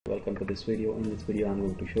this video. In this video, I'm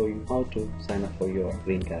going to show you how to sign up for your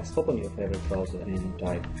ScreenCast. Open your favorite browser and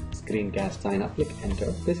type ScreenCast sign up. Click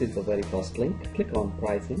enter. This is the very first link. Click on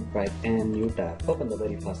pricing. Write and new tab. Open the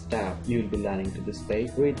very first tab. You will be landing to this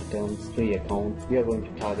page. Read the terms. Free account. We are going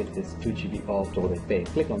to target this 2 GB of storage page.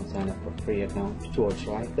 Click on sign up for free account. Towards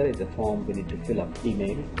right, there is a form we need to fill up.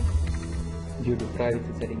 Email. Due to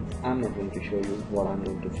privacy settings, I'm not going to show you what I'm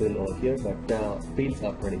going to fill over here, but the fields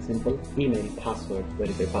are pretty simple. Email, password,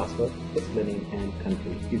 verify password, display name and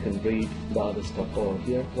country. You can read the other stuff over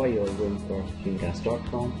here, why you're going for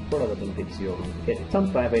ScreenCast.com, what are the benefits you're going to get.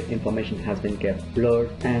 Some private information has been kept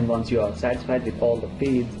blurred, and once you are satisfied with all the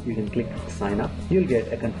fields, you can click sign up. You'll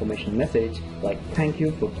get a confirmation message like thank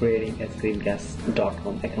you for creating a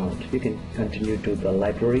ScreenCast.com account. You can continue to the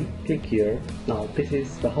library. Click here. Now this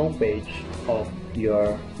is the home page of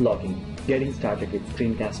your login. Getting started with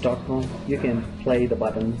ScreenCast.com, you can play the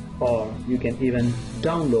button or you can even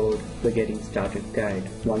download the getting started guide.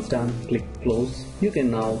 Once done, click close. You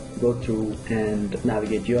can now go through and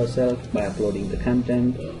navigate yourself by uploading the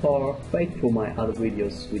content or wait for my other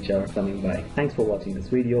videos which are coming by. Thanks for watching this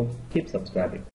video. Keep subscribing.